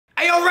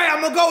Yo, Ray,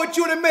 I'm gonna go with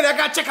you in a minute. I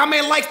gotta check how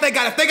many likes they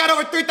got. If they got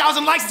over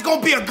 3,000 likes, it's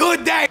gonna be a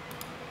good day.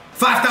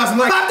 5,000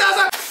 likes.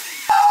 5,000!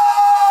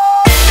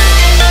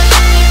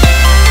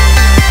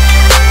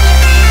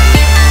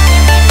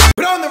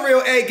 But on the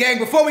real, A gang,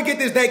 before we get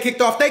this day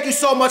kicked off, thank you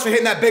so much for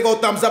hitting that big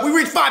old thumbs up. We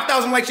reached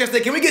 5,000 likes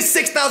yesterday. Can we get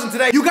 6,000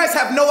 today? You guys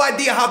have no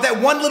idea how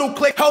that one little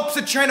click helps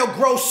the channel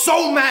grow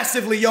so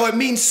massively, yo. It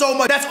means so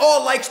much. That's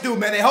all likes do,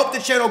 man. They help the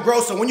channel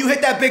grow. So when you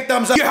hit that big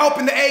thumbs up, you're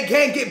helping the A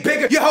gang get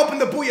bigger. You're helping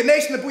the Booyah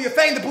Nation, the Booyah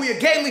Fang, the Booyah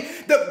Gangly,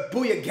 the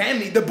Booyah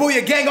Gammy, the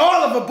Booyah Gang,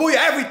 all of them, Booyah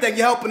everything.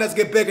 You're helping us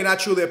get bigger, and I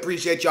truly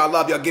appreciate y'all. I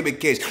love y'all. Give me a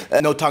kiss.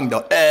 No tongue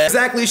though.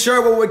 Exactly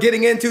sure what we're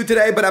getting into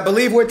today, but I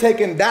believe we're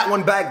taking that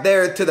one back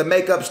there to the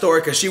makeup store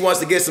because she wants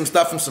to get some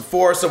stuff from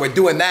Sephora, so we're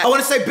doing that. I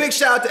want to say big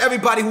shout out to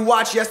everybody who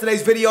watched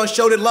yesterday's video and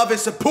showed it love and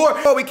support.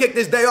 Before we kick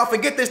this day off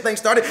and get this thing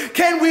started,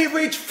 can we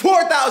reach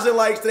 4,000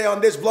 likes today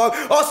on this vlog?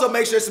 Also,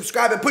 make sure to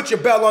subscribe and put your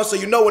bell on so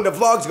you know when the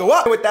vlogs go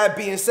up. With that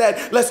being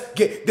said, let's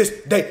get this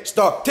day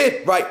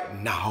started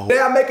right now.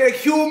 Today I'm making a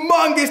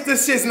humongous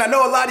decision. I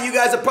know a lot of you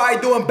guys are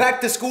probably doing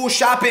back to school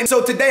shopping,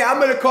 so today I'm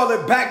gonna call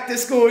it back to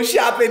school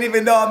shopping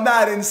even though I'm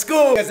not in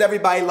school, because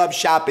everybody loves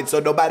shopping, so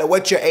no matter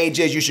what your age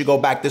is, you should go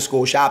back to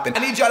school shopping. I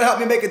need y'all to help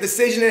me make a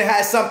decision, and it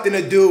has something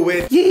to do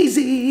with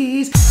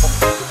YEEZYs.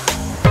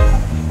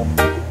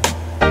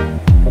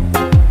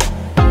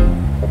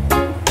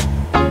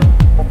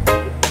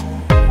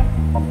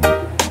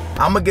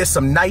 I'm gonna get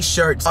some nice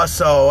shirts.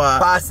 Also,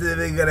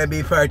 possibly gonna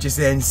be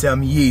purchasing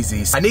some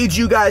Yeezys. I need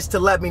you guys to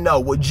let me know,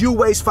 would you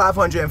waste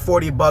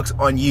 540 bucks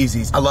on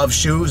Yeezys? I love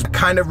shoes. I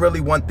kind of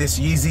really want this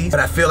Yeezy, but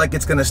I feel like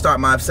it's gonna start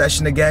my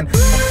obsession again.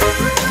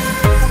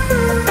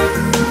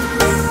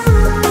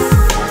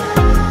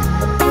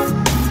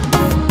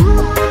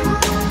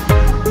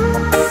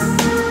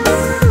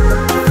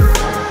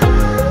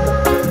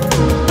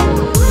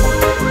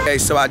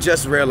 So I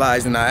just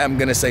realized, and I am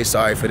gonna say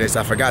sorry for this,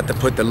 I forgot to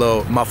put the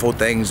little muffle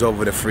things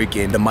over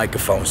the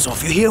microphone. So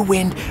if you hear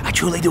wind, I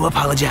truly do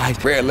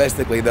apologize.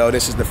 Realistically though,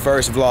 this is the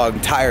first vlog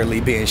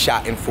entirely being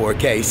shot in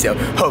 4K, so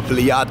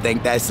hopefully y'all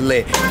think that's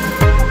lit.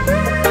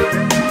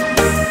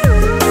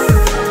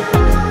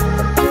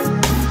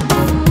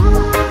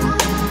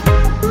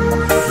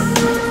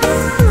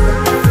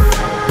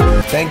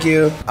 Thank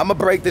you. I'm gonna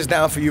break this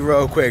down for you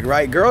real quick,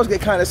 right? Girls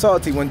get kind of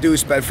salty when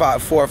dudes spend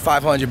 400 or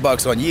 500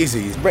 bucks on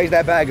Yeezys. Break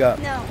that bag up.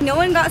 No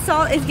one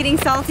is getting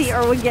salty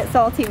or would get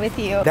salty with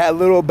you. That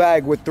little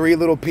bag with 3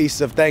 little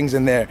pieces of things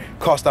in there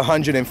cost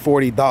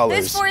 $140.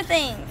 There's 4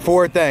 things.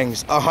 4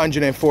 things,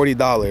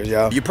 $140,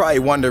 yo. You're probably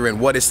wondering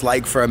what it's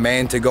like for a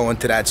man to go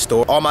into that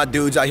store. All my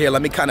dudes out here,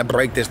 let me kind of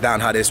break this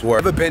down how this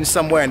works. Ever been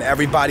somewhere and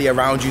everybody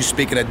around you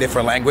speaking a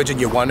different language and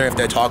you wonder if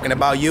they're talking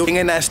about you? Being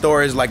in that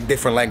store is like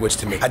different language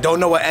to me. I don't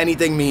know what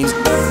anything means.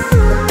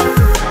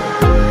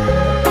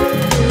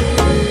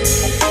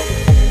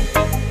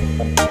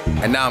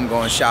 And now I'm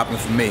going shopping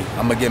for me.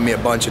 I'm gonna get me a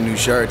bunch of new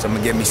shirts. I'm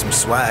gonna get me some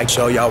swag,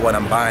 show y'all what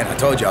I'm buying. I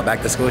told y'all,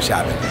 back to school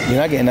shopping.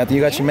 You're not getting nothing,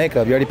 you got your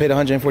makeup. You already paid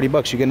 140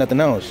 bucks, you get nothing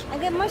else. I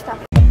get more stuff.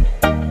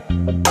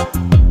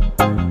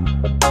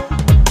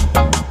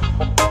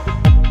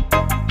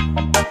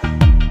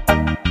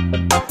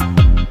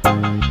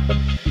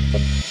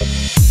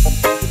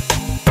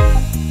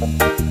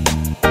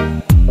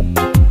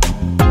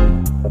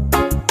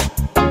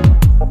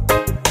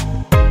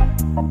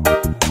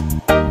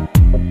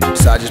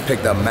 I just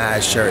picked up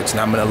mad shirts, and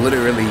I'm gonna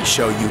literally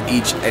show you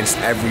each and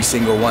every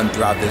single one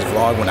throughout this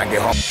vlog when I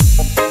get home.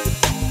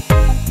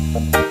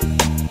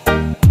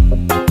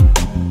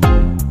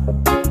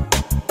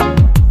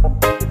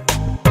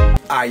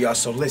 Alright y'all,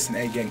 so listen,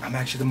 hey gang, I'm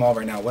actually at the mall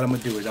right now. What I'm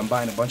gonna do is I'm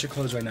buying a bunch of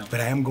clothes right now, but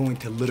I am going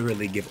to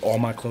literally give all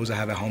my clothes I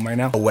have at home right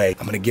now away.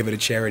 I'm gonna give it a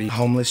charity,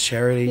 homeless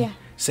charity. Yeah.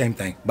 Same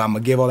thing, but I'm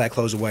gonna give all that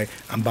clothes away.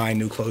 I'm buying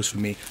new clothes for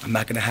me. I'm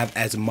not gonna have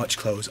as much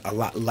clothes, a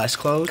lot less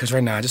clothes, because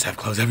right now I just have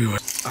clothes everywhere.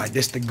 All right,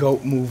 this the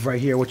GOAT move right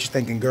here. What you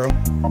thinking, girl?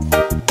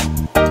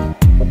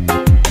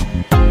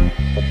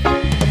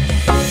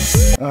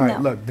 All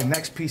right, look, the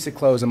next piece of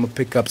clothes I'm gonna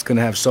pick up is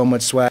gonna have so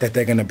much swag that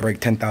they're gonna break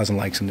 10,000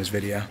 likes in this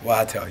video. Well,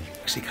 I'll tell you.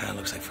 Actually, kind of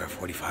looks like for a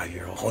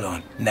 45-year-old. Hold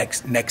on,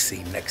 next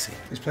scene.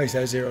 This place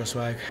has 0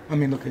 swag. I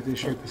mean, look at this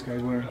shirt this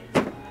guy's wearing.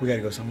 We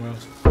gotta go somewhere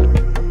else.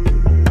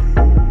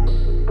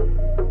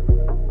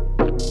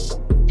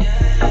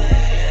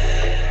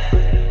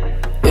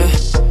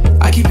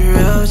 I keep it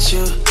real with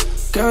you,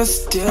 girl,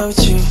 still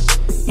with you.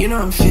 You know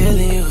I'm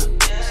feeling you,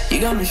 you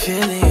got me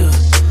feeling you.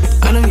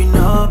 I know you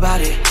know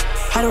about it,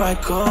 how do I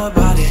go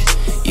about it?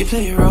 You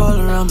play your role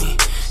around me,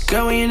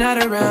 girl, when you're not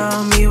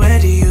around me, where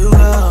do you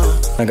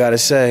go? I gotta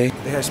say,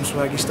 they had some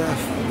swaggy stuff.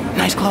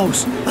 Nice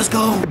clothes, let's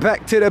go.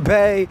 Back to the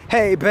bay,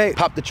 hey babe.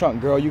 Pop the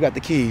trunk, girl, you got the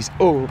keys.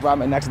 Ooh,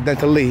 Robin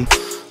accidentally.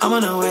 I'm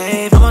on a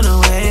wave, I'm on a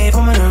wave,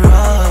 I'm on a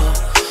roll.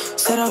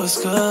 Said I was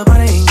good, but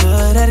I ain't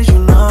good, how did you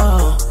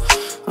know?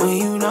 When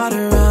you not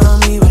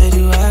around me, where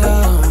do I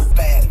go?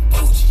 Bad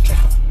Gucci,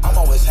 I'm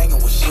always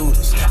hanging with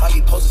shooters. I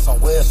be posted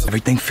somewhere.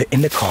 Everything fit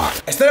in the car.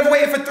 Instead of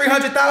waiting for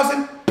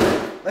 300,000,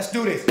 let's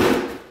do this.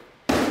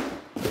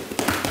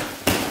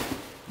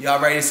 Y'all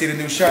ready to see the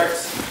new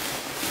shirts?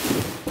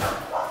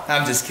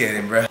 I'm just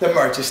kidding, bro. The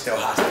merch is still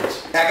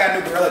hostage. I got a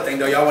new gorilla thing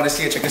though. Y'all want to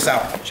see it? Check this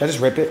out. Should I just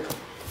rip it?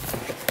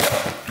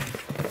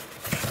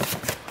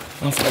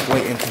 I don't feel like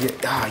waiting to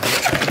get. Ah,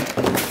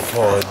 yeah.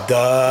 Oh, it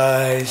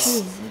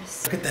does.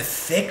 Jesus. Look at the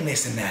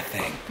thickness in that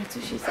thing. That's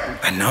what she said.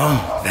 I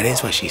know. That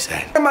is what she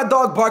said. And my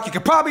dog bark. You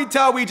can probably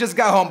tell we just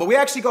got home, but we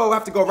actually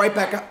have to go right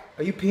back out.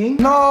 Are you peeing?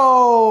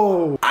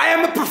 No. I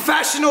am a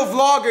professional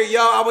vlogger,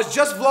 yo. I was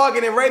just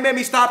vlogging and Ray made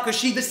me stop because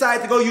she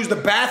decided to go use the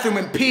bathroom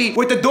and pee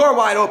with the door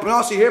wide open.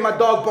 Also, you hear my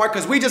dog bark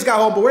because we just got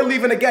home, but we're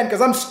leaving again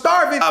because I'm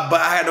starving.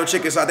 But I had no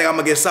chicken, so I think I'm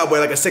gonna get Subway,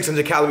 like a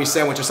 600-calorie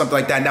sandwich or something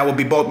like that, and that will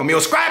be both my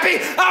meals. Scrappy,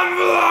 I'm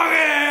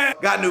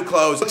vlogging! Got new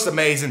clothes. Looks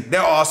amazing.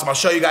 They're awesome. I'll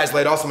show you guys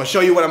later. Also, I'm gonna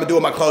show you what I'm gonna do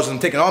with my clothes. I'm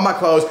taking all my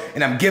clothes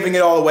and I'm giving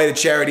it all away to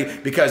charity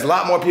because a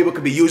lot more people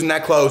could be using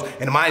that clothes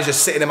and mine's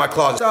just sitting in my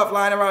closet. Stuff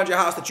lying around your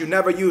house that you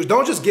never use.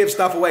 Don't just give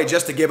stuff away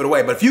just to give it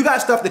away. But if you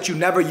got stuff that you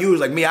never use,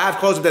 like me, I have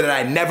clothes that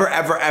I never,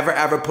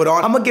 ever put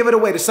on. I'm gonna give it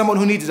away to someone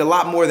who needs it a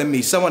lot more than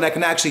me. Someone that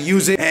can actually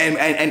use it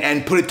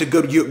and put it to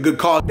good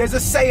cause. There's a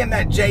saying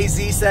that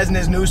Jay-Z says in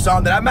his new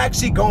song that I'm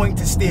actually going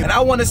to steal. And I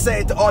wanna say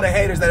it to all the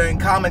haters that are in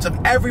comments of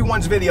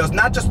everyone's videos,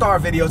 not just our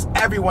videos,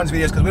 everyone's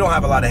videos, because we don't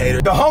have a lot of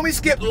haters. The homies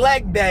skipped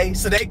leg day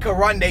so they could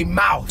run their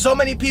mouth. So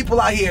many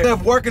people out here, instead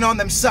of working on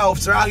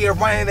themselves, are out here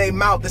running their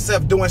mouth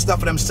instead of doing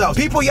stuff for themselves.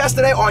 People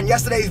yesterday, on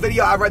yesterday's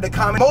video, I read the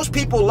comment. Most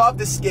people love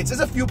the skits.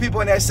 There's a few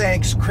people in there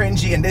saying it's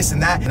cringy and this and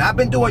that. And I've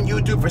been doing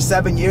YouTube for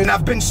 7 years, and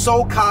I've been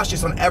so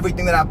cautious on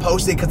everything that I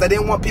posted because I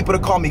didn't want people to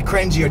call me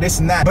cringy or this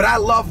and that. But I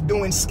love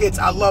doing skits.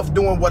 I love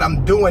doing what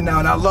I'm doing now,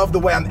 and I love the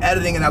way I'm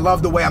editing, and I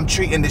love the way I'm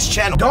treating this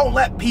channel. Don't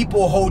let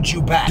people hold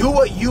you back. Do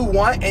what you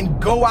want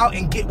and go out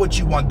and get what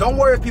you want. Don't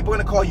worry if people are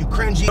gonna call you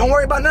cringy. Don't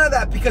worry about none of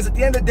that because at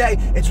the end of the day,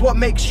 it's what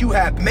makes you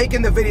happy.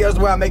 Making the videos the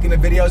way I'm making the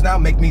videos now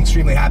make me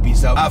extremely happy.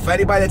 So for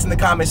anybody that's in the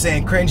comments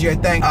saying cringy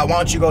or thing, why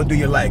don't you go do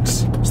your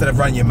legs instead of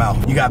running your mouth?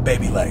 You got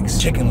baby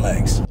legs, chicken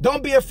legs.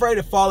 Don't be afraid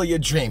to follow your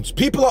dreams.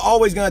 People are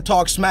always gonna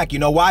talk smack. You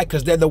know why?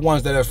 Because they're the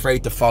ones that are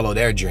afraid to follow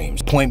their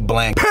dreams. Point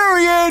blank.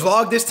 Period.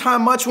 Vlogged this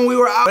time much when we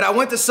were out, but I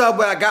went to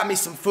Subway. I got me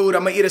some food.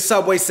 I'm gonna eat a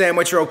Subway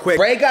sandwich real quick.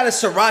 Ray got a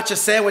sriracha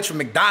sandwich from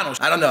McDonald's.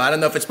 I don't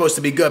know if it's supposed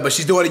to be good, but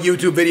she's doing a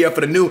YouTube video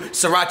for the new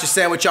sriracha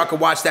sandwich. Y'all can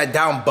watch that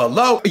down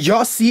below.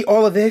 Y'all see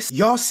all of this?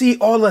 Y'all see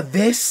all of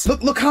this?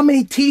 Look how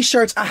many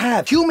t-shirts I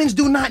have. Humans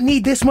do not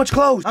need this much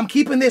clothes. I'm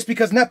keeping this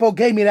because Nepo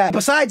gave me that.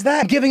 Besides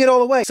that, I'm giving it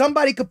all away.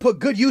 Somebody could put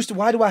good use to,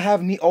 why do I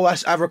have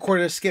I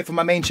recorded a skit for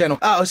my main channel.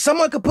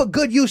 Someone could put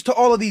good use to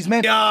all of these,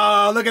 man.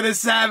 Yo, look at this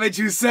savage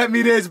who sent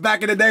me this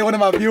back in the day. One of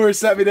my viewers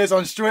sent me this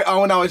on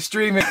when I was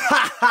streaming.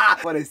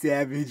 What a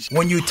savage.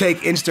 When you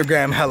take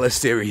Instagram hella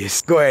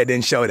serious, go ahead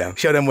and show them.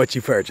 Show them what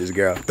you purchased,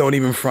 girl. Don't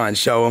even front.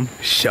 Show them.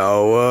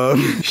 Show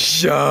them.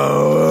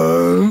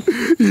 Show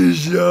them.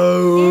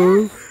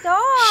 Show them.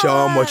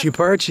 Show them what you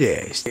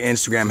purchased.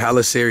 Instagram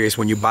hella serious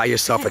when you buy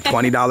yourself a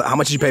 $20. How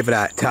much did you pay for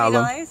that? Tell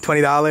them.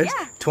 $20? Yeah.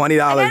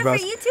 $20, bro.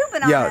 For YouTube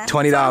and all Yo, that.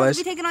 $20. So I'll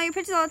be taking all your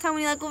pictures all the time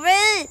when you're like,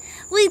 Ray,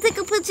 will you take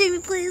a picture of me,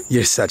 please?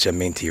 You're such a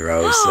minty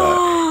rose.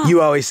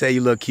 You always say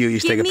you look cute. You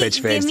should take a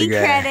picture for Instagram. Give me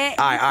credit.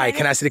 All right.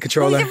 Can I see the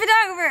controller? Who's your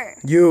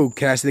photographer? You.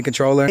 Can I see the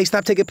controller? Hey,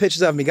 stop taking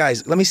pictures of me,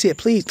 guys. Let me see it,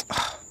 please.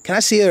 Can I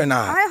see it or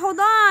not? All right, hold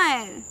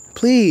on.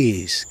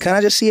 Please. Can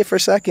I just see it for a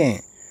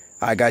second?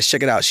 All right, guys,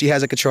 check it out. She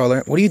has a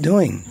controller. What are you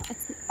doing?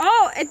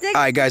 It's all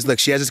right, guys, look.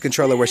 She has this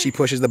controller where she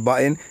pushes the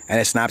button and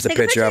it snaps a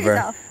picture of her.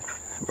 All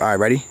right,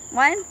 ready?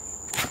 1.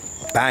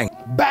 Bang.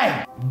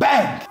 Bang.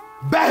 Bang.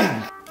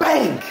 Bang.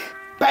 Bang.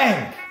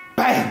 Bang.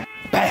 Bang.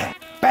 Bang.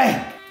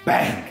 Bang.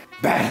 Bang.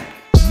 Bang.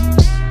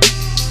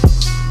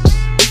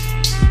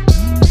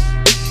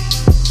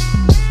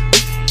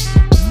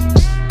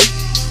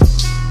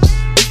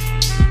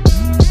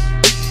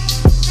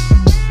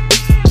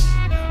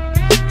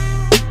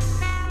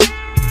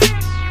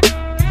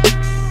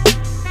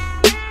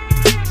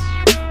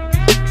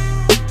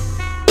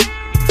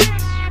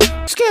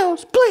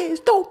 Please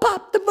don't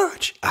pop the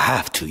merch. I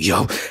have to,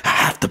 yo. I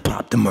have to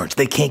pop the merch.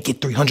 They can't get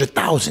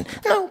 300,000.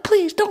 No,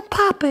 please don't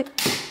pop it.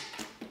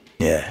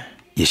 Yeah,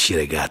 you should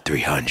have got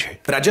 300.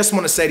 But I just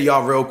want to say to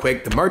y'all real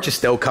quick, the merch is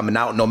still coming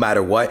out no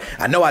matter what.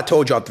 I know I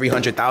told y'all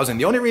 300,000.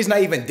 The only reason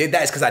I even did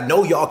that is because I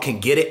know y'all can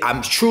get it.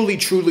 I'm truly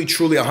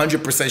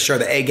 100% sure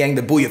the A-Gang,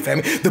 the Booyah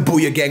family, the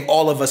Booyah Gang,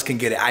 all of us can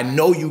get it. I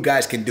know you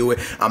guys can do it.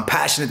 I'm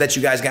passionate that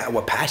you guys got,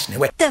 well, passionate.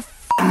 Wait,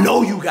 I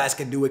know you guys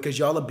can do it because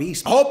y'all are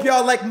beasts. I hope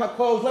y'all like my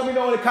clothes. Let me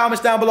know in the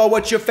comments down below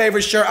what's your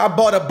favorite shirt. I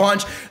bought a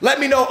bunch. Let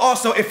me know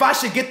also if I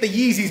should get the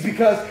Yeezys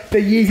because the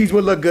Yeezys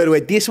would look good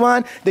with this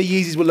one. The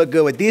Yeezys would look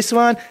good with this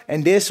one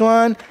and this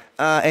one.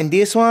 And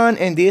this one,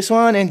 and this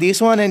one, and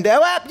this one, and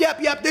that.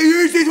 Yep. The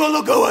Yeezys will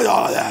look good with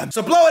all of them.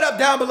 So blow it up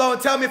down below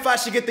and tell me if I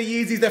should get the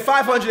Yeezys. They're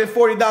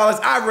 $540.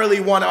 I really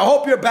want it. I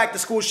hope your back to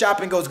school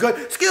shopping goes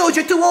good. Skills,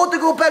 you're too old to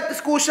go back to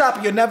school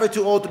shopping. You're never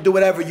too old to do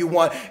whatever you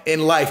want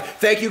in life.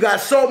 Thank you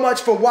guys so much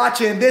for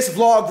watching this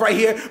vlog right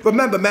here.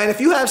 Remember, man, if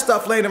you have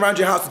stuff laying around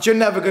your house that you're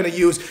never gonna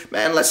use,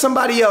 man, let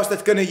somebody else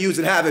that's gonna use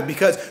it have it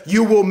because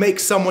you will make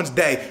someone's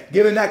day.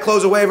 Giving that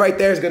clothes away right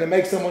there is gonna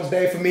make someone's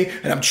day for me,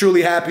 and I'm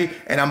truly happy,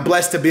 and I'm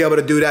blessed to be able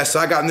able to do that, so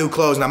I got new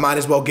clothes and I might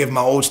as well give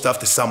my old stuff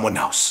to someone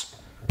else.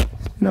 You know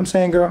what I'm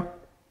saying, girl?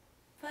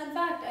 Fun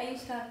fact, I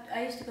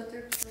used to go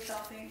thrift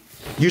shopping.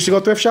 You used to go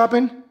thrift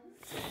shopping?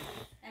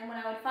 And when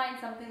I would find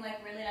something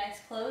like really nice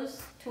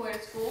clothes to wear to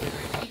school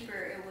for cheaper,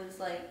 it was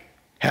like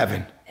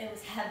Heaven. It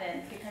was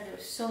heaven because it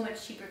was so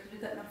much cheaper because we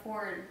couldn't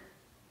afford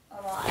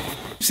a lot.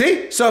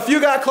 See? So if you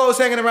got clothes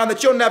hanging around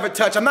that you'll never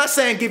touch, I'm not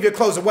saying give your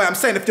clothes away. I'm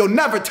saying if you'll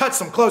never touch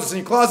some clothes that's in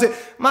your closet,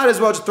 might as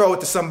well just throw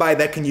it to somebody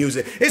that can use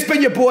it. It's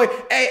been your boy,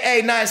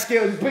 AA 9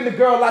 Skills. It's been the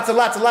girl, lots of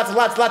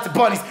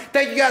bunnies.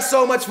 Thank you guys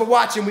so much for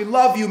watching. We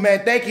love you,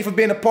 man. Thank you for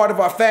being a part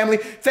of our family.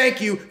 Thank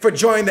you for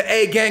joining the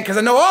A gang, because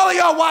I know all of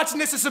y'all watching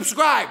this are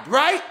subscribed,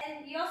 right?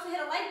 And you also hit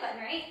a like button,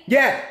 right?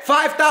 Yeah,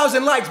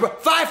 5,000 likes, bro.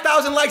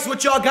 5,000 likes is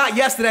what y'all got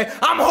yesterday.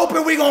 I'm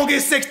hoping we gonna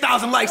get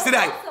 6,000 likes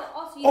today.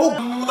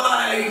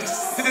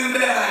 Likes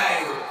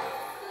today.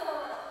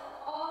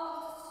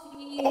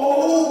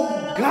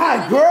 Oh,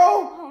 God,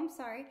 girl. Oh, I'm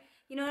sorry.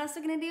 You know what else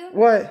they're gonna do?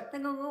 What?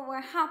 They're gonna go over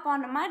and hop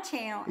onto my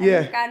channel and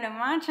Yeah. subscribe to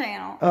my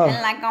channel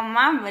and like on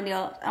my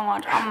videos and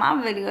watch all my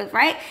videos,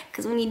 right?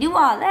 Because when you do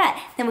all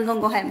that, then we're gonna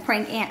go ahead and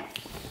prank Aunt.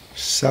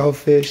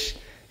 Selfish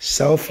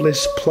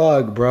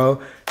plug, bro.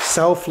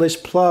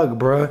 Selfish plug,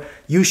 bro.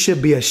 You should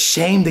be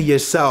ashamed of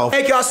yourself.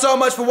 Thank y'all so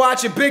much for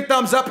watching. Big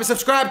thumbs up and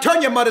subscribe.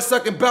 Turn your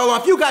mother-sucking bell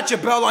on. If you got your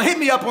bell on, hit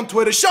me up on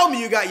Twitter. Show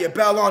me you got your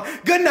bell on.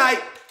 Good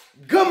night.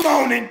 Good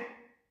morning.